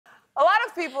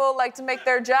of people like to make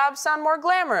their jobs sound more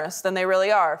glamorous than they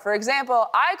really are. For example,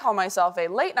 I call myself a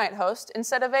late-night host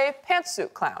instead of a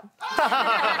pantsuit clown.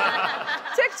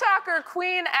 TikToker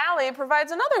Queen Allie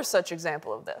provides another such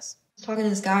example of this. I was talking to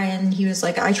this guy, and he was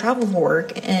like, I travel for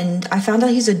work, and I found out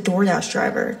he's a DoorDash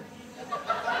driver.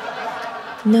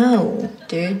 No,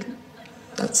 dude.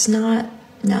 That's not...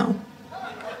 No.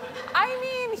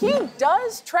 He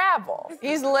does travel.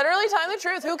 He's literally telling the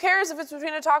truth. Who cares if it's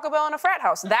between a Taco Bell and a frat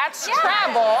house? That's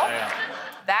travel. Yeah.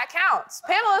 That counts.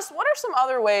 Panelists, what are some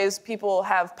other ways people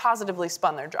have positively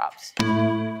spun their jobs?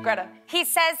 Greta. He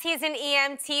says he's an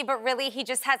EMT, but really he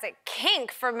just has a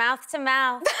kink for mouth to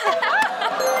mouth.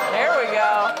 There we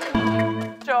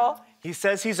go. Joel. He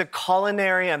says he's a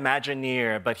culinary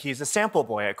Imagineer, but he's a sample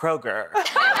boy at Kroger.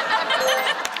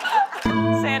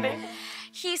 Sandy.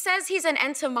 He says he's an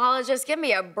entomologist. Give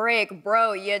me a break,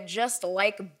 bro. You just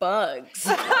like bugs.